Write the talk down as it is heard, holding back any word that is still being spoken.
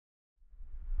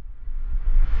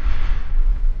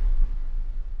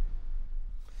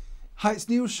Hi, it's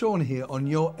Neil Sean here on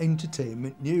your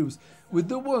entertainment news with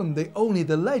the one, the only,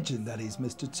 the legend that is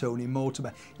Mr. Tony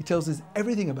Mortimer. He tells us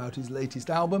everything about his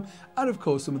latest album and of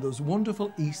course some of those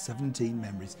wonderful E17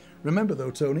 memories. Remember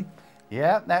though, Tony?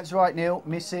 Yeah, that's right, Neil.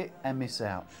 Miss it and miss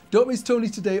out. Don't miss Tony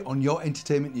today on your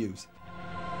entertainment news.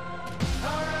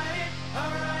 Alright,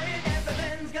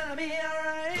 everything's gonna be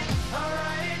alright.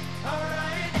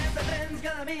 Alright, everything's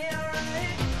gonna be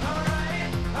alright.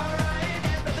 Alright,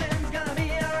 everything's gonna be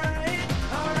alright.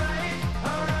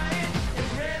 Alright,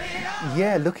 it's really alright.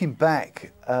 Yeah, looking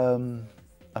back,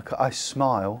 I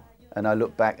smile and I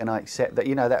look back and I accept that,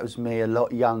 you know, that was me a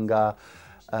lot younger,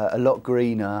 a lot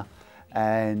greener,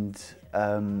 and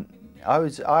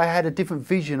I had a different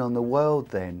vision on the world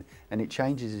then, and it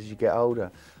changes as you get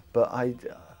older. But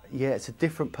yeah, it's a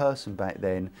different person back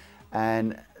then,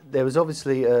 and there was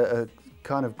obviously a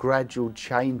kind of gradual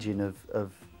changing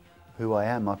of who I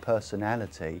am, my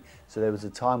personality. So there was a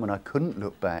time when I couldn't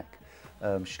look back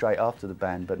straight after the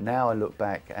band, but now I look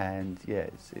back and yeah,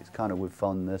 it's kind of with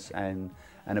fondness and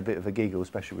a bit of a giggle,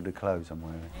 especially with the clothes I'm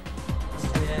wearing. It's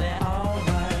really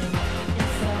alright.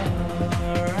 It's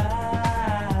alright.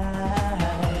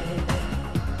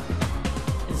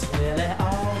 It's really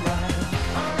alright.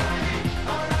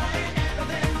 Alright,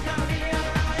 everything's gonna be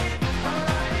alright.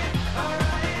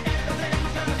 Alright,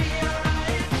 everything's gonna be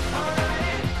alright.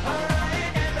 Alright,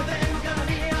 everything's gonna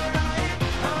be alright.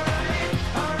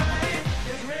 Alright,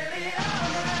 it's really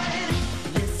alright.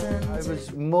 Listen. I was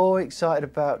more excited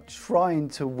about trying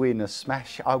to win a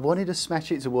Smash. I wanted a Smash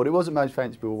Hits award. It wasn't Most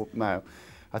Fanciable Male.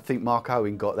 I think Mark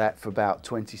Owen got that for about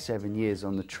 27 years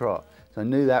on the trot. So I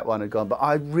knew that one had gone, but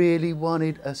I really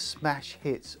wanted a Smash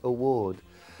Hits award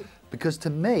because to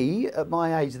me, at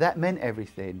my age, that meant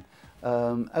everything.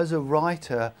 As a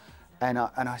writer, and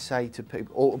I say to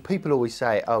people, or people always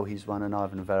say, oh, he's won an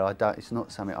Ivor Novello. I don't. It's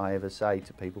not something I ever say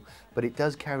to people, but it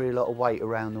does carry a lot of weight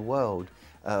around the world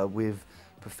with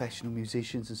professional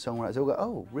musicians and songwriters. They'll go,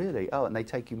 oh, really? Oh, and they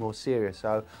take you more serious.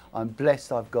 So I'm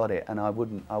blessed I've got it, and I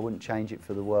wouldn't change it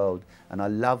for the world. And I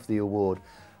love the award,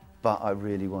 but I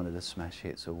really wanted a Smash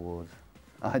Hits award.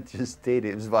 I just did.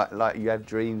 It was like you have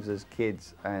dreams as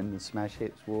kids, and the Smash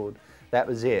Hits award. That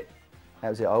was it. That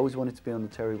was it. I always wanted to be on the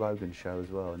Terry Wogan show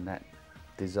as well, and that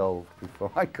dissolved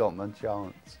before I got my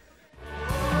chance.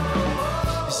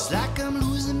 It's like I'm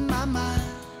losing my mind,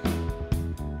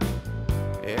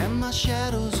 and my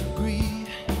shadows agree.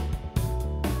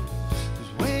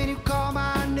 'Cause when you call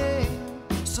my name,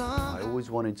 I always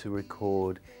wanted to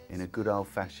record in a good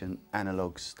old-fashioned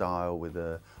analog style with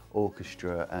an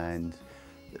orchestra, and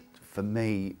for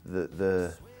me,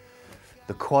 the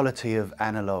quality of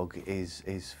analog is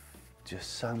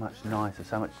just so much nicer,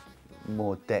 so much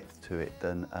more depth to it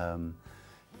than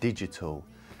digital.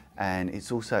 And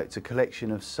it's a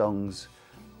collection of songs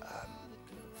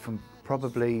from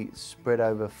probably spread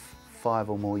over 5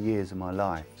 or more years of my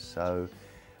life. So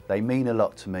they mean a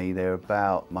lot to me. They're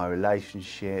about my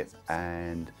relationship,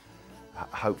 and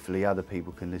hopefully other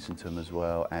people can listen to them as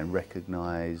well and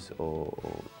recognise or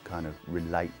kind of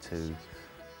relate to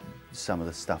some of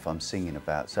the stuff I'm singing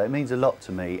about. So it means a lot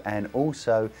to me, and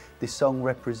also this song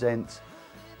represents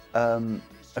a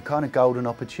kind of golden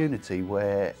opportunity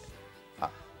where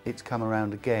it's come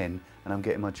around again, and I'm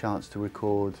getting my chance to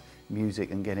record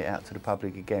music and get it out to the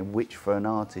public again, which for an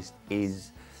artist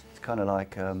it's kind of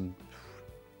like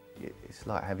it's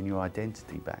like having your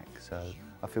identity back. So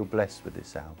I feel blessed with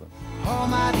this album. all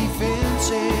my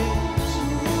defenses